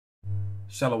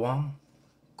Shalom.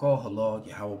 Call halal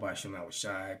Yahweh B'Shem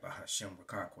Awashai B'Hashem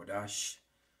Rakar Kodash.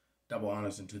 Double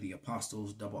honors unto the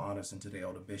apostles, double honors unto the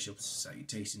elder bishops.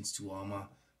 Salutations to all my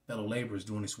fellow laborers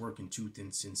doing this work in truth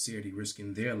and sincerity,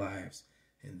 risking their lives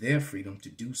and their freedom to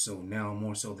do so now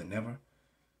more so than ever.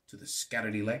 To the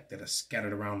scattered elect that are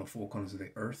scattered around the four corners of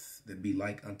the earth, that be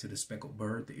like unto the speckled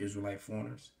bird, the Israelite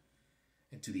foreigners.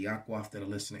 And to the Akwaf that are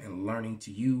listening and learning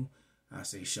to you, I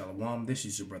say Shalom. This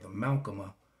is your brother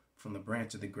Malcolm from the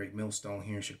branch of the Great Millstone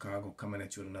here in Chicago, coming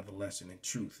at you with another lesson in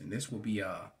truth. And this will be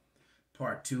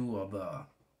part 2 of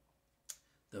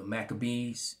the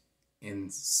Maccabees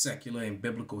in secular and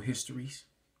biblical history.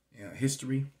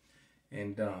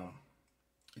 And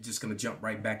just going to jump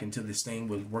right back into this thing.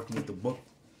 We're working with the book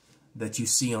that you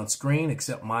see on screen,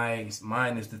 except mine is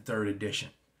the 3rd edition.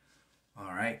 All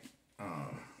right.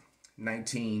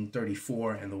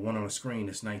 1934, and the one on the screen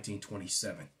is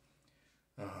 1927.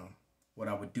 What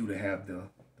I would do to have the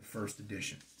 1st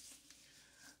edition.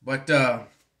 But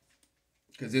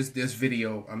because this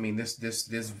video, I mean this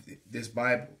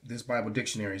Bible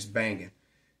dictionary is banging,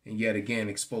 and yet again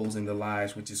exposing the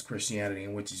lies, which is Christianity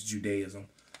and which is Judaism,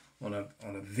 on a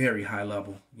very high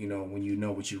level. You know, when you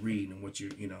know what you're reading and what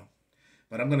you're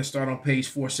But I'm going to start on page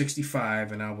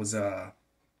 465, and I was going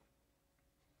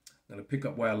to pick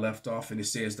up where I left off, and it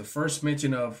says the first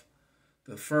mention of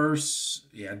the first.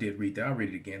 Yeah, I did read that. I'll read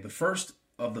it again. The first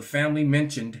of the family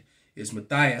mentioned is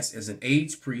Matthias, as an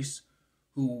aged priest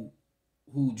who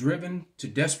driven to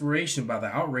desperation by the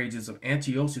outrages of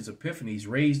Antiochus Epiphanes,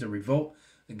 raised a revolt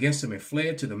against him and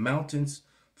fled to the mountains,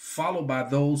 followed by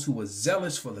those who were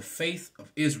zealous for the faith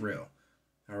of Israel.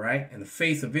 All right. And the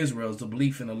faith of Israel is the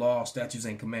belief in the law, statutes,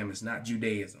 and commandments, not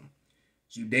Judaism.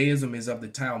 Judaism is of the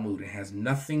Talmud and has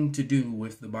nothing to do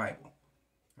with the Bible.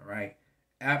 All right.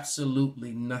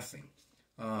 Absolutely nothing.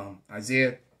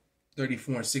 Isaiah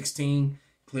 34:16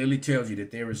 clearly tells you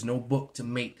that there is no book to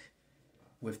mate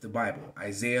with the Bible.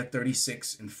 Isaiah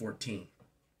 36:14.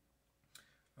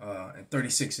 And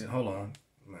 36, and hold on.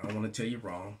 I don't want to tell you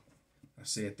wrong. I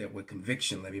said that with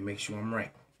conviction. Let me make sure I'm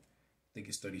right. I think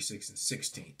it's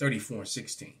 36:16.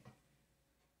 34:16.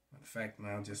 Matter of fact, now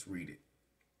I'll just read it.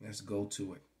 Let's go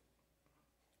to it.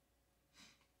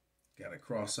 Got to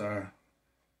cross our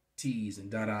T's and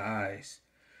dot our I's.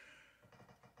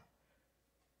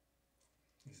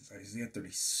 This is Isaiah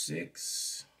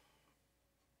 36.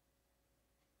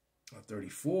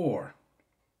 34.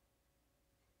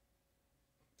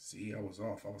 See, I was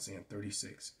off. I was saying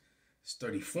 36. It's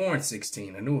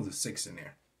 34:16. I knew it was a 6 in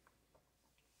there.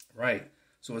 Right.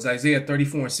 So it's Isaiah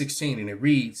 34:16, and it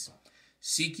reads,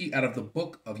 "Seek ye out of the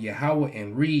book of Yahweh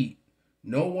and read.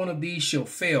 No one of these shall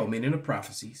fail," meaning the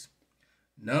prophecies.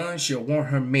 "None shall want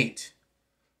her mate.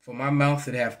 For my mouth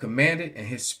that have commanded, and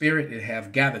his spirit that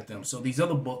have gathered them." So these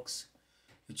other books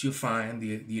that you'll find,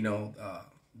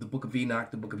 the book of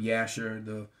Enoch, the book of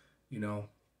Yasher,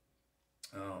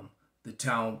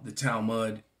 the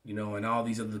Talmud, and all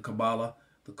these other, the Kabbalah,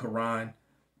 the Quran,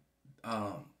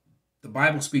 the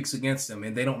Bible speaks against them,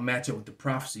 and they don't match up with the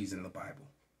prophecies in the Bible.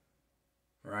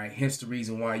 All right. Hence the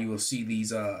reason why you will see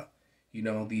these,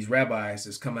 these rabbis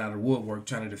that's come out of the woodwork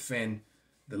trying to defend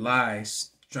the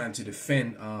lies, trying to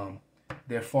defend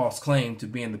their false claim to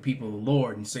being the people of the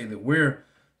Lord, and say that we're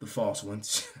the false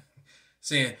ones.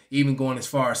 Saying, even going as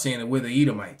far as saying that we're the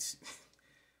Edomites.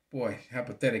 Boy, how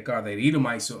pathetic are they? The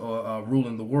Edomites are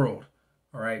ruling the world.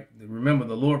 All right. Remember,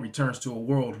 the Lord returns to a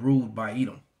world ruled by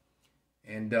Edom.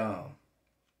 And a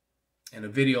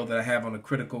video that I have on the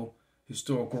Critical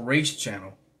Historical Race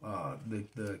channel,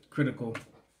 the Critical,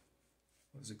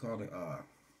 what is it called?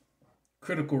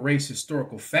 Critical Race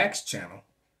Historical Facts channel.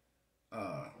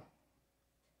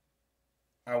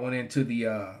 I went into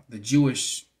the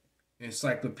Jewish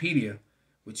encyclopedia,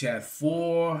 which had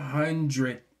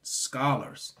 400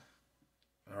 scholars.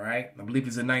 All right. I believe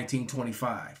it's in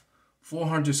 1925.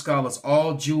 400 scholars,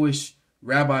 all Jewish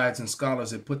rabbis and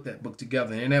scholars, that put that book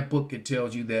together. And in that book, it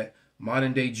tells you that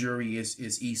modern day Jewry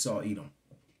is Esau, Edom.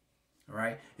 All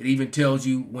right. It even tells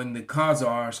you when the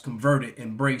Khazars converted,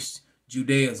 embraced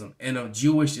Judaism, and a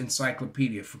Jewish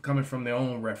encyclopedia for coming from their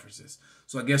own references.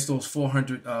 So I guess those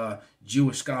 400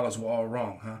 Jewish scholars were all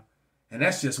wrong, huh? And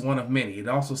that's just one of many. It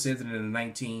also says it in the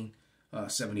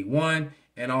 1971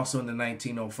 and also in the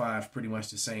 1905, pretty much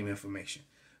the same information.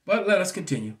 But let us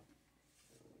continue.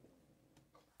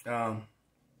 And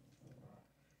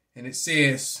it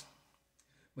says,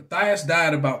 Matthias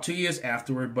died about 2 years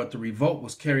afterward, but the revolt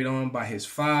was carried on by his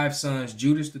 5 sons.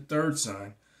 Judas, the 3rd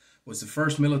son, was the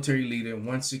first military leader in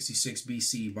 166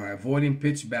 BC by avoiding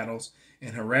pitched battles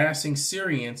and harassing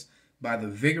Syrians by the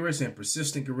vigorous and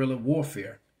persistent guerrilla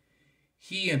warfare.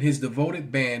 He and his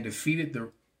devoted band defeated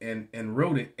and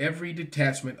routed every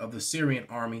detachment of the Syrian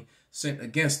army sent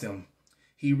against them.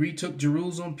 He retook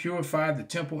Jerusalem, purified the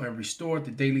temple, and restored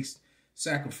the daily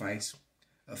sacrifice.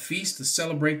 A feast to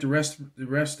celebrate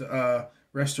the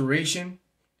restoration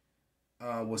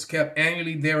was kept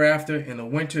annually thereafter. In the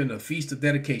winter, the Feast of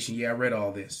Dedication. Yeah, I read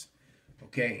all this.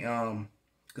 Okay,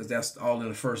 because that's all in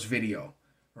the first video.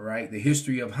 All right, the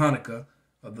history of Hanukkah,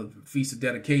 of the Feast of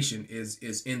Dedication, is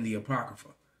in the Apocrypha.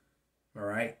 All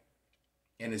right,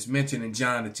 and it's mentioned in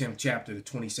John the 10th chapter, the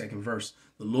 22nd verse.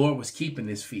 The Lord was keeping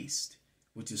this feast,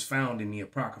 which is found in the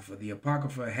Apocrypha. The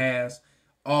Apocrypha has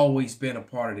always been a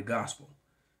part of the gospel,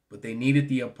 but they needed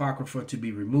the Apocrypha to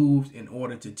be removed in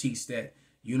order to teach that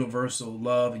universal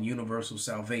love and universal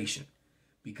salvation,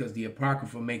 because the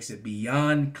Apocrypha makes it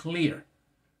beyond clear.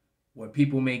 What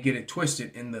people may get it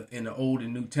twisted in the Old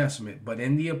and New Testament, but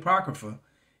in the Apocrypha,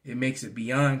 it makes it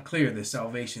beyond clear that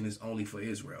salvation is only for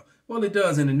Israel. Well, it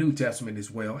does in the New Testament as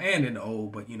well, and in the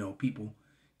Old, but people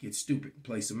get stupid and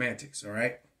play semantics, all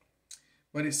right?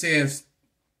 But it says,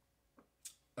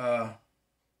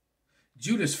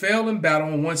 Judas fell in battle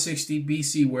in 160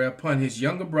 BC, whereupon his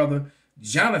younger brother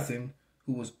Jonathan,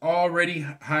 who was already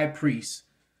high priest,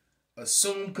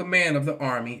 assumed command of the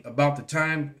army. About the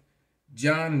time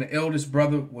John and the eldest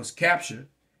brother was captured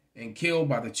and killed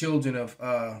by the children of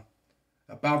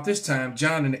about this time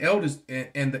John and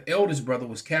the eldest brother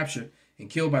was captured and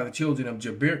killed by the children of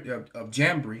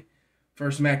Jambri.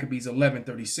 1 Maccabees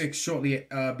 11:36. Shortly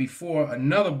before,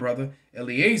 another brother,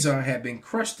 Eleazar, had been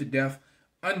crushed to death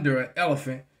under an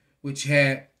elephant which he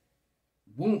had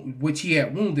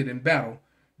wounded in battle.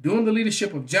 During the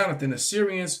leadership of Jonathan, the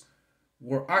Syrians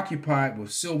were occupied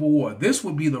with civil war. This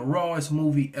would be the rawest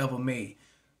movie ever made.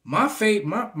 My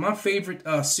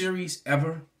favorite series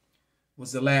ever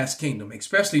was The Last Kingdom,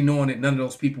 especially knowing that none of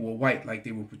those people were white like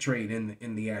they were portrayed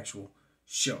in the actual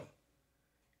show.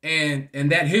 And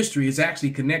that history is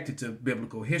actually connected to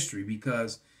biblical history,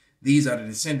 because these are the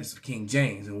descendants of King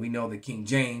James. And we know that King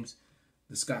James,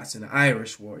 the Scots and the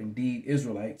Irish, were indeed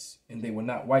Israelites, and they were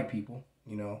not white people,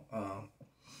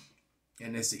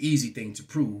 and it's the easy thing to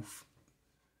prove.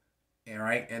 All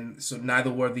right, and so neither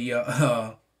were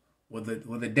the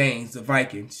Danes, the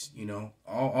Vikings.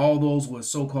 All those were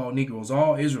so-called Negroes,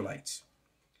 all Israelites.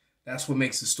 That's what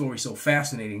makes the story so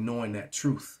fascinating, knowing that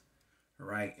truth. All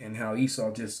right, and how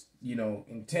Esau just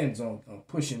intends on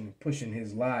pushing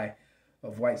his lie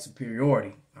of white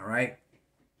superiority. All right,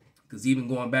 because even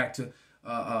going back to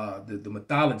the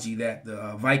mythology that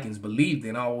the Vikings believed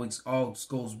in, always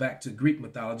goes back to Greek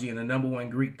mythology, and the number one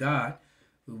Greek god,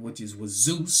 which was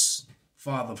Zeus,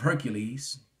 father of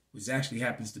Hercules, which actually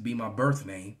happens to be my birth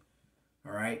name.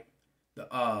 All right,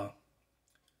 the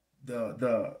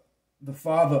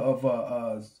father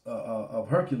of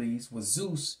Hercules was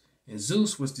Zeus, and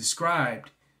Zeus was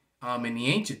described in the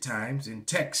ancient times in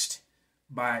text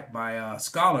by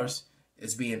scholars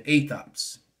as being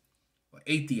Aethiops,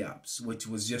 which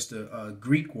was just a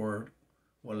Greek word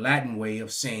or Latin way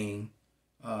of saying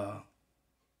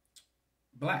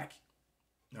black.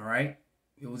 All right,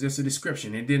 it was just a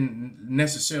description. It didn't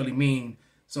necessarily mean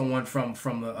someone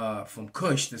from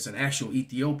Cush that's an actual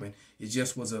Ethiopian. It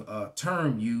just was a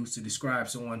term used to describe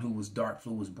someone who was dark,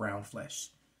 who was brown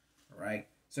flesh. All right,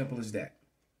 simple as that.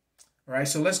 All right,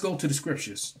 so let's go to the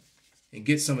scriptures and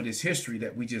get some of this history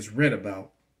that we just read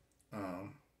about.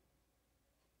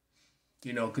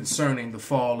 Concerning the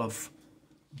fall of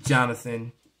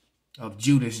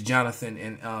Judas, Jonathan,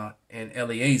 and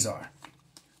Eleazar.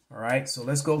 All right, so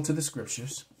let's go to the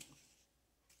scriptures.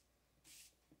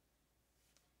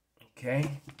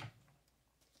 Okay.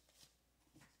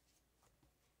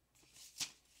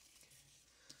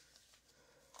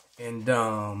 And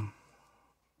so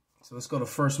let's go to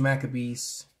 1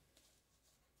 Maccabees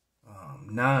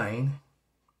 9.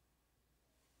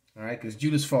 All right, because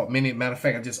Judas fought many. Matter of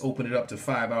fact, I just opened it up to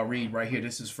 5. I'll read right here.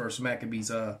 This is 1 Maccabees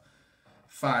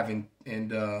 5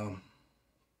 and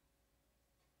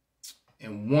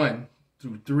 1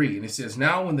 through 3. And it says,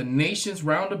 Now when the nations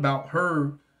round about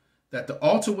heard that the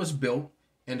altar was built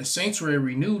and the sanctuary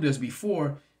renewed as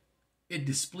before, it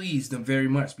displeased them very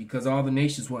much, because all the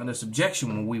nations were under subjection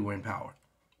when we were in power.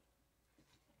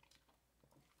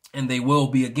 And they will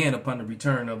be again upon the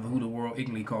return of who the world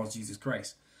ignorantly calls Jesus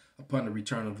Christ. Upon the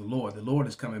return of the Lord. The Lord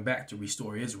is coming back to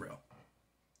restore Israel.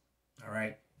 All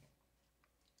right.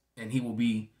 And he will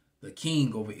be the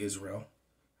king over Israel.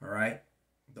 All right.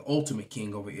 The ultimate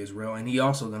king over Israel. And he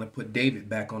also going to put David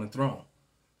back on the throne.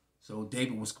 So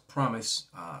David was promised,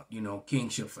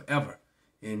 kingship forever.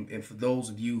 And for those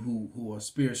of you who are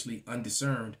spiritually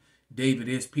undiscerned, David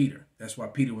is Peter. That's why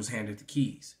Peter was handed the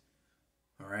keys.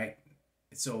 All right.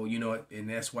 So, you know, and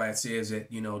that's why it says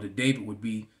that, you know, that David would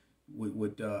be,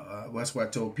 that's why I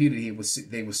told Peter they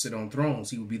would sit on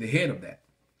thrones. He would be the head of that.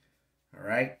 All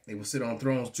right. They would sit on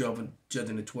thrones judging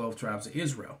the 12 tribes of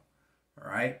Israel. All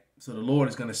right. So the Lord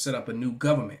is going to set up a new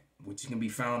government, which can be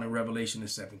found in Revelation, the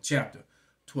 7th chapter.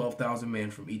 12,000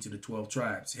 men from each of the 12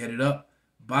 tribes, headed up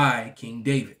by King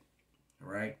David. All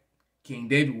right. King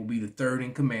David will be the third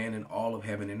in command in all of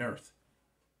heaven and earth.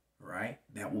 All right.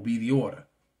 That will be the order.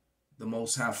 The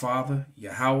Most High Father,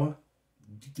 Yahweh,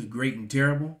 the great and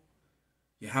terrible,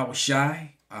 Yahweh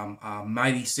Shai, our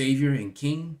mighty Savior and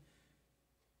King,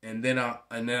 and then our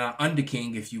under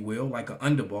king, if you will, like an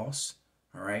underboss.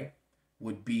 All right,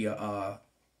 would be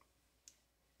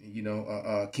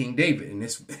King David in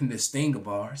this thing of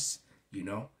ours, you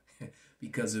know,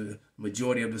 because the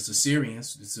majority of the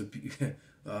Sicilians,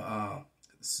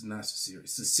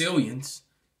 Sicilians,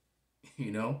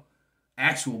 you know,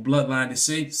 actual bloodline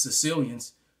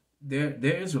Sicilians, they're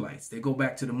Israelites. They go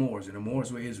back to the Moors, and the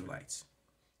Moors were Israelites.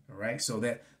 All right, so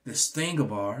that this thing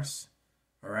of ours,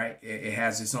 all right, it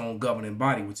has its own governing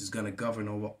body, which is going to govern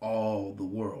over all the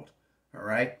world. All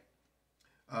right.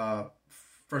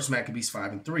 First Maccabees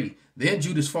 5:3. Then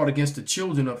Judas fought against the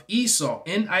children of Esau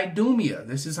in Idumea.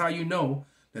 This is how you know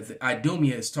that the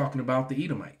Idumea is talking about the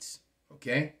Edomites.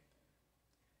 Okay.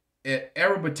 At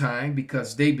Arabotime,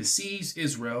 because they besieged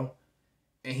Israel,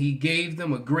 and he gave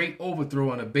them a great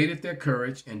overthrow and abated their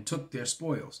courage and took their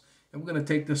spoils. And we're going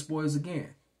to take their spoils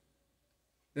again.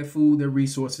 Their food, their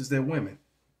resources, their women.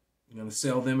 We're going to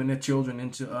sell them and their children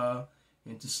into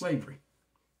slavery.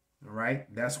 All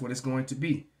right. That's what it's going to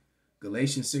be.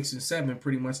 Galatians 6 and 7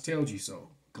 pretty much tells you so.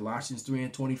 Colossians 3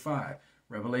 and 25.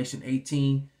 Revelation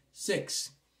 18:6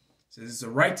 says it's a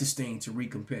righteous thing to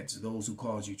recompense those who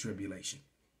cause you tribulation.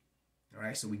 All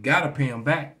right. So we got to pay them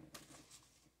back.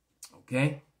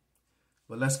 Okay.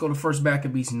 But let's go to 1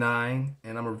 Maccabees 9,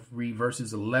 and I'm going to read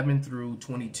verses 11 through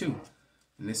 22.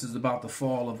 And this is about the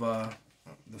fall of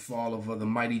the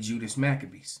mighty Judas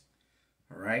Maccabees.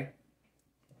 All right.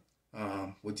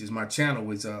 Which is my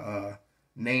channel is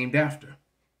named after.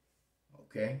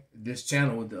 Okay. This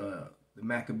channel, the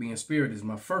Maccabean Spirit, is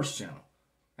my first channel.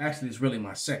 Actually, it's really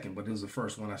my second, but it was the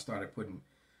first one I started putting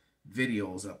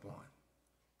videos up on.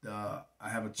 I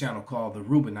have a channel called The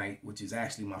Reubenite, which is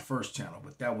actually my first channel,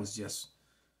 but that was just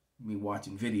me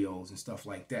watching videos and stuff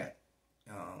like that.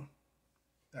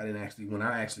 When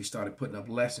I actually started putting up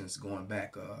lessons going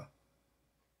back to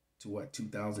what,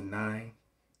 2009,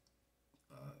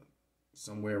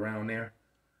 somewhere around there,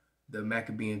 the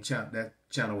Maccabean channel, that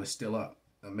channel is still up,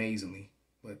 amazingly.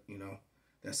 But, you know,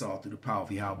 that's all through the power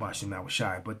of Yahweh Shem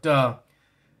Shai. But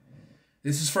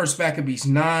this is 1 Maccabees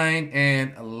 9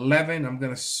 and 11. I'm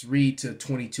going to read to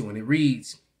 22, and it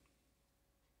reads,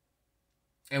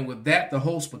 and with that, the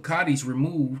host Bacchades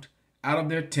removed out of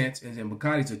their tents, and then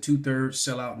Bacchades a 2/3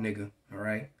 sellout nigga, all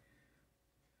right,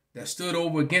 that stood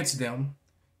over against them,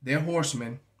 their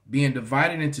horsemen, being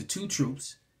divided into two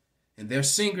troops, and their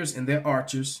singers and their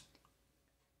archers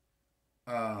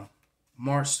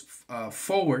marched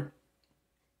forward,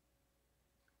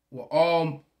 were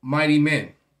all mighty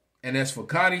men. And as for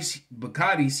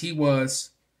Bacchades, he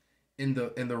was in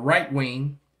the right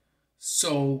wing.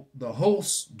 So the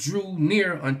hosts drew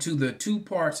near unto the two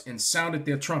parts and sounded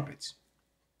their trumpets.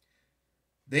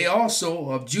 They also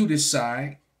of Judas'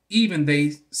 side, even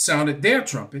they sounded their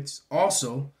trumpets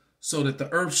also, so that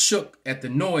the earth shook at the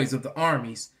noise of the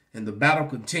armies, and the battle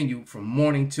continued from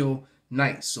morning till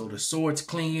night. So the swords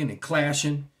clinging and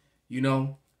clashing, you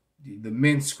know, the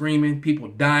men screaming, people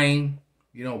dying,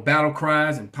 you know, battle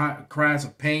cries and cries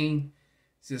of pain.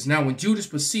 It says, now when Judas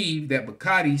perceived that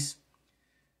Bacchades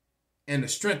and the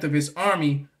strength of his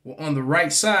army were on the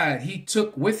right side, he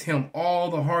took with him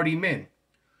all the hardy men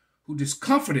who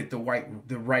discomfited the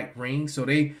right ring. So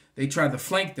they tried to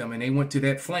flank them, and they went to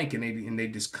that flank, and they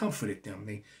discomfited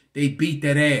them. They beat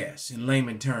that ass in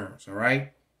layman terms, all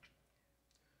right?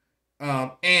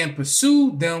 And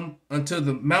pursued them unto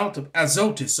the mount of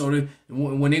Azotus. So that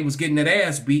when they was getting that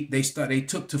ass beat, they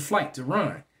took to flight to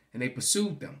run, and they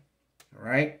pursued them. All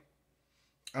right.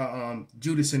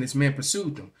 Judas and his men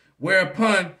pursued them.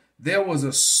 Whereupon there was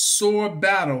a sore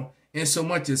battle,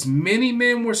 insomuch as many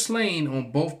men were slain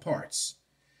on both parts.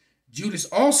 Judas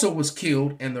also was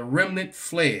killed, and the remnant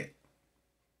fled.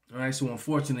 All right. So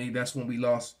unfortunately, that's when we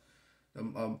lost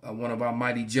one of our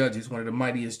mighty judges. One of the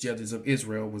mightiest judges of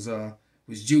Israel was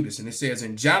Judas. And it says,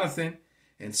 and Jonathan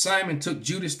and Simon took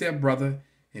Judas their brother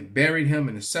and buried him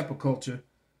in the sepulchre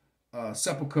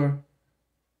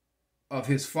of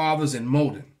his fathers in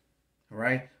Modin. All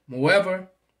right. Moreover,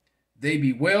 they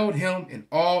bewailed him, and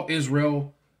all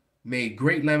Israel made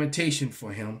great lamentation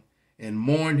for him, and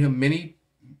mourned him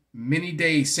many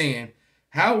days, saying,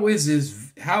 how is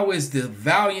the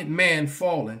valiant man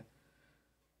fallen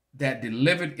that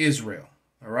delivered Israel?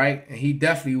 All right. And he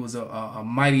definitely was a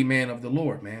mighty man of the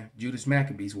Lord, man. Judas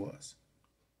Maccabees was.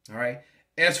 All right.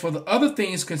 As for the other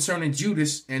things concerning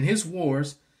Judas and his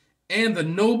wars and the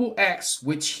noble acts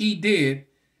which he did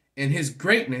and his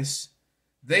greatness,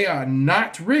 they are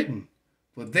not written,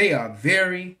 for they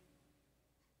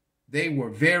were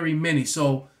very many.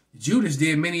 So Judas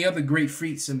did many other great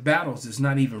feats and battles that's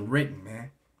not even written,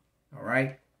 man. All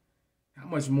right. How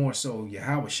much more so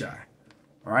Yahushua?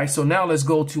 All right. So now let's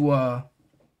go to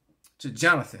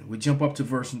Jonathan. We jump up to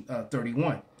verse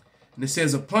 31. And it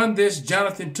says, upon this,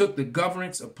 Jonathan took the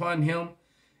governance upon him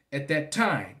at that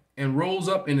time and rose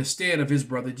up in the stead of his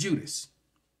brother Judas.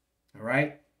 All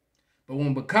right. But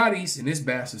when MACCABEES, and this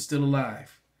bastard still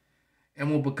alive,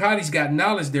 and when MACCABEES got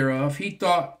knowledge thereof, he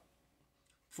thought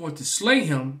for to slay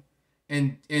him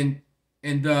and matter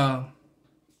of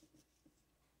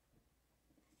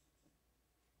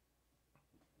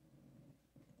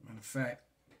fact,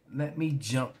 let me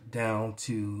jump down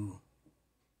to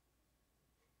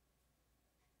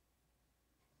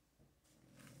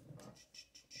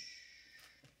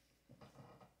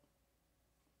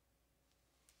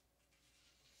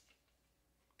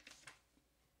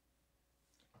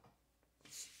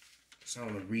so I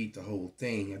don't want to read the whole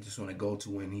thing. I just want to go to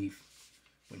when he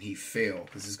fell,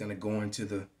 because it's going to go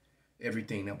into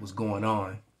everything that was going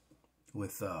on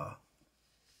with the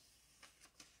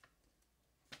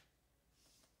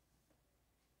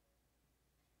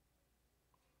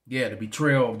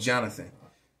betrayal of Jonathan.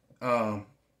 And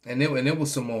it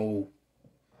was some old,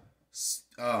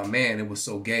 man, it was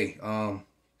so gay.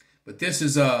 But this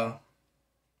is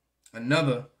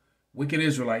another wicked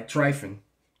Israelite, Tryphon.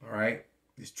 All right.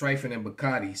 It's Tryphon and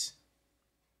MACCABEES.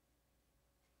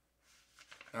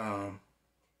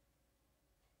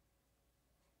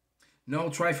 No,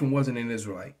 Tryphon wasn't an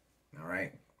Israelite. All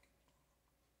right.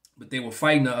 But they were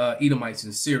fighting the Edomites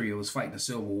in Syria. It was fighting the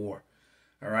Civil War.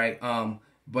 All right.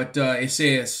 But it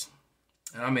says,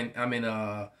 I'm in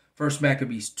 1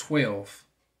 Maccabees 12,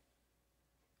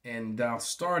 and I'll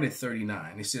start at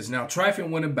 39. It says, now Tryphon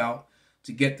went about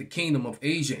to get the kingdom of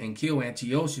Asia and kill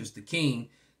Antiochus the king,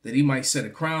 that he might set a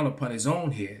crown upon his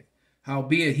own head.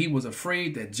 Howbeit he was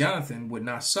afraid that Jonathan would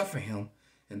not suffer him,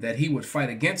 and that he would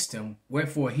fight against him.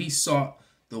 Wherefore he sought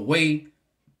the way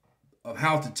of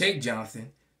how to take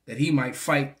Jonathan, that he might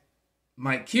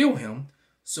kill him.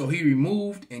 So he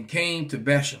removed and came to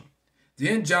Beshem.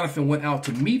 Then Jonathan went out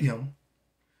to meet him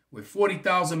with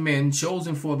 40,000 men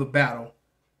chosen for the battle,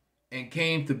 and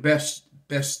came to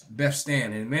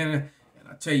Bethstan. And man,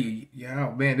 I tell you,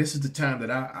 man, this is the time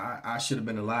that I should have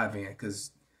been alive in,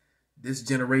 because this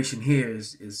generation here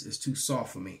is too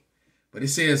soft for me. But it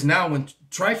says, now when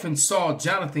Tryphon saw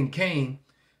Jonathan came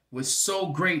with so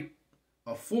great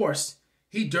a force,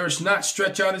 he durst not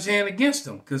stretch out his hand against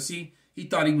him, because he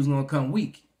thought he was going to come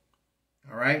weak.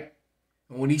 All right.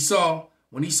 And when he saw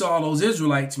those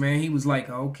Israelites, man, he was like,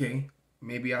 okay,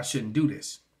 maybe I shouldn't do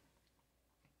this.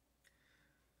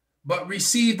 But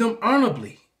received them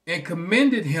honorably, and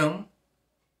commended him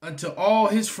unto all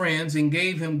his friends, and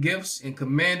gave him gifts, and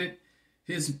commended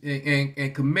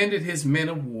his men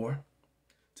of war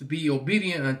to be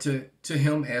obedient to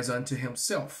him as unto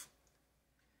himself.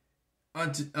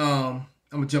 I'm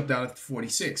gonna jump down to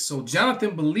 46. So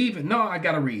Jonathan believed it. No, I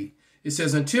gotta read. It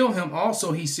says, until him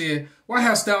also he said, why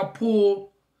hast thou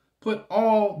put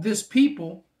all this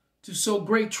people to so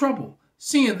great trouble,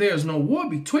 seeing there is no war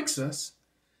betwixt us?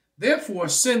 Therefore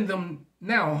send them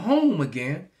now home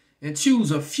again, and choose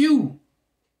a few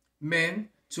men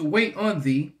to wait on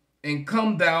thee, and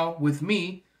come thou with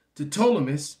me to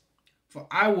Ptolemais, for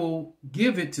I will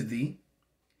give it to thee,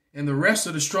 and the rest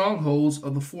of the strongholds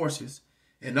of the forces,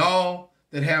 and all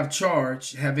that have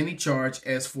any charge.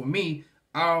 As for me,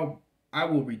 I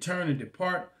will return and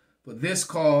depart for this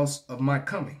cause of my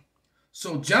coming.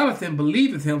 So Jonathan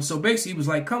believeth him. So basically he was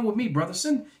like, come with me, brother.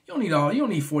 You don't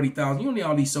need 40,000. You don't need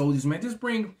all these soldiers, man. Just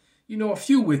bring, a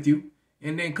few with you,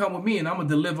 and then come with me, and I'm going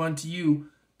to deliver unto you,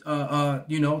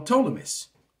 Ptolemais.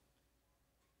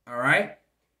 All right.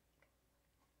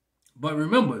 But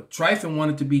remember, Tryphon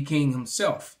wanted to be king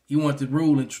himself. He wanted to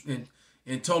rule in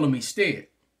Ptolemy's stead.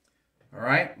 All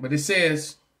right. But it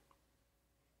says,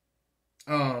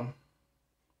 so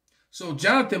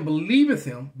Jonathan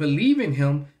believing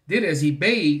him, did as he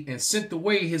bade, and sent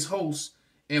away his hosts,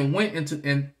 and went into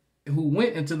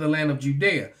the land of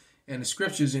Judea. And the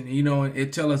scriptures, and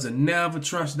it tells us to never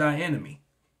trust thy enemy.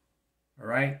 All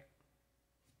right.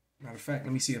 Matter of fact,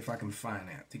 let me see if I can find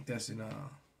that. I think that's in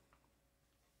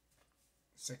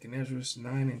Second Ezra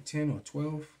 9 and 10 or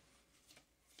 12. Let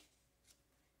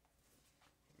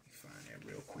me find that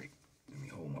real quick. Let me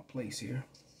hold my place here.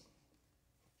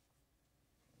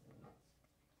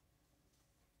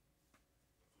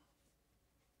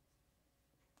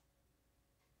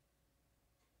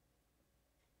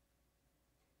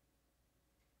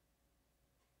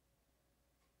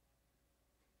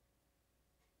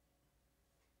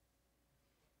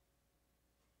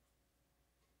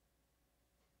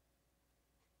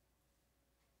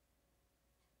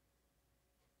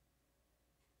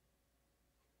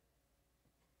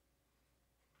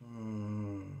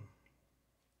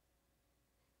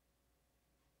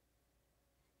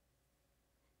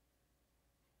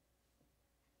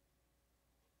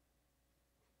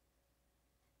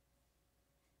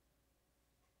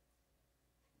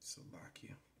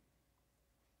 Slovakia.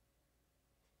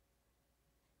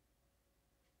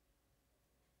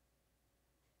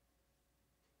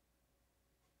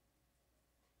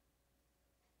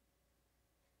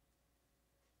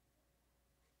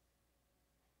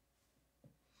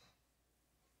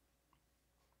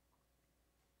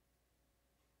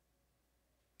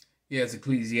 Yeah, it's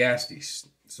Ecclesiastes.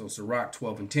 So Sirach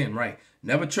 12 and 10, right?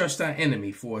 Never trust thy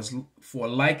enemy, for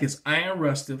like as iron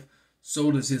rusteth,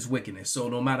 so does his wickedness. So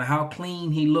no matter how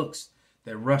clean he looks,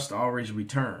 that rust always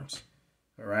returns.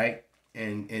 All right.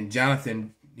 And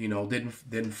Jonathan, you know,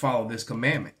 didn't follow this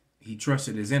commandment. He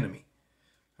trusted his enemy.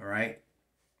 All right.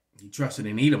 He trusted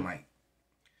an Edomite.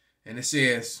 And it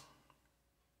says,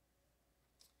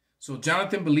 so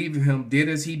Jonathan believed him, did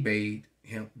as he bade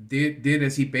him,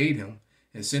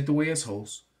 and sent away his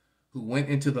hosts, who went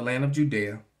into the land of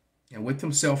Judea, and with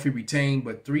himself he retained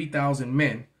but 3,000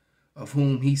 men, of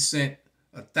whom he sent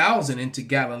 1,000 into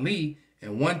Galilee,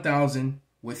 and 1,000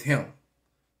 with him.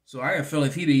 So I feel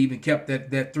if he'd even kept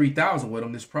that 3,000 with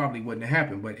him, this probably wouldn't have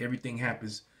happened. But everything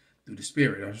happens through the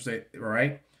Spirit. I should say, all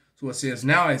right. So it says,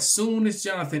 now as soon as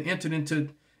Jonathan entered into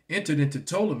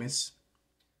Ptolemais,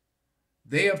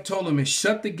 they of Ptolemais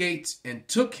shut the gates and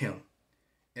took him,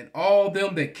 and all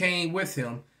them that came with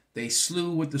him they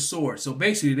slew with the sword. So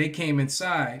basically, they came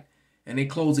inside and they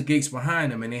closed the gates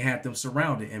behind them, and they had them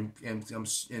surrounded and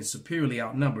superiorly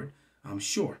outnumbered. I'm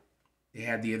sure they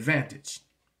had the advantage.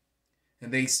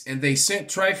 And they sent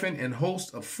Tryphon and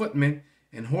host of footmen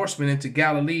and horsemen into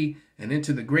Galilee and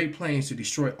into the great plains to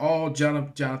destroy all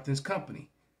Jonathan's company.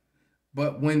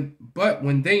 But when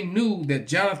they knew that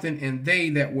Jonathan and they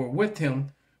that were with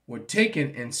him were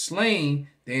taken and slain,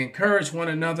 they encouraged one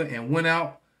another and went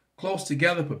out close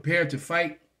together, prepared to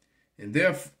fight. And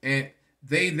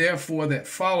they therefore that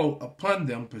followed upon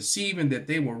them, perceiving that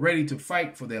they were ready to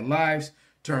fight for their lives,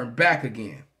 turned back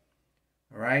again.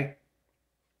 All right.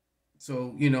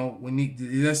 So, you know,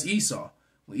 that's Esau.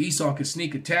 When Esau could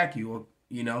sneak attack you, or,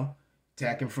 you know,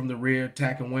 attacking from the rear,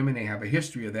 attacking women, they have a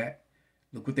history of that.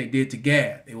 Look what they did to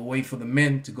Gad. They would wait for the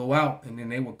men to go out, and then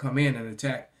they would come in and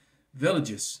attack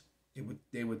villages.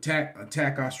 They would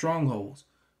attack our strongholds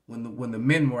when the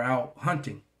men were out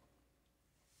hunting.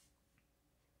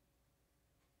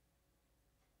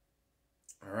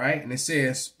 All right, and it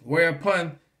says,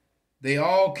 whereupon they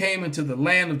all came into the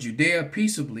land of Judea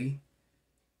peaceably,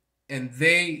 and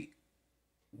they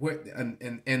were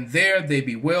and there they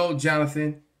bewailed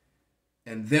Jonathan,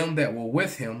 and them that were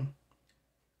with him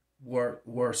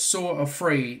were sore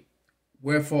afraid.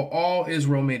 Wherefore all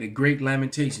Israel made a great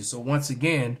lamentation. So once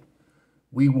again,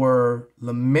 we were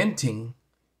lamenting,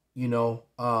 you know,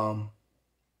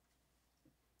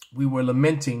 we were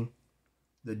lamenting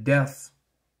the death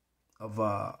of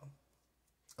a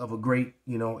great,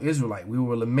 you know, Israelite. We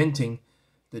were lamenting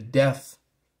the death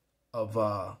of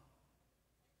the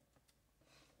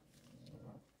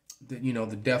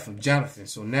death of Jonathan.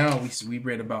 So now we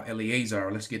read about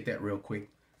Eleazar. Let's get that real quick,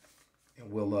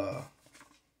 and we'll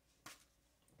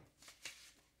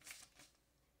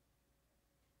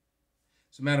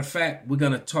as a matter of fact, we're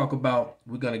going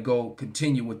to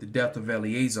continue with the death of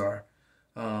Eleazar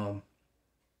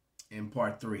in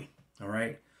part 3. All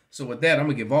right. So with that, I'm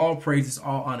going to give all praises,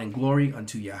 all honor and glory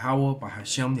unto Yahweh, by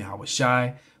Hashem, Yahweh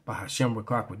Shai, by Hashem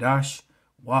Rakak Wadash,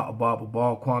 Wa Abab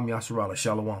Abal, Kwam Yasserala,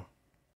 Shalom.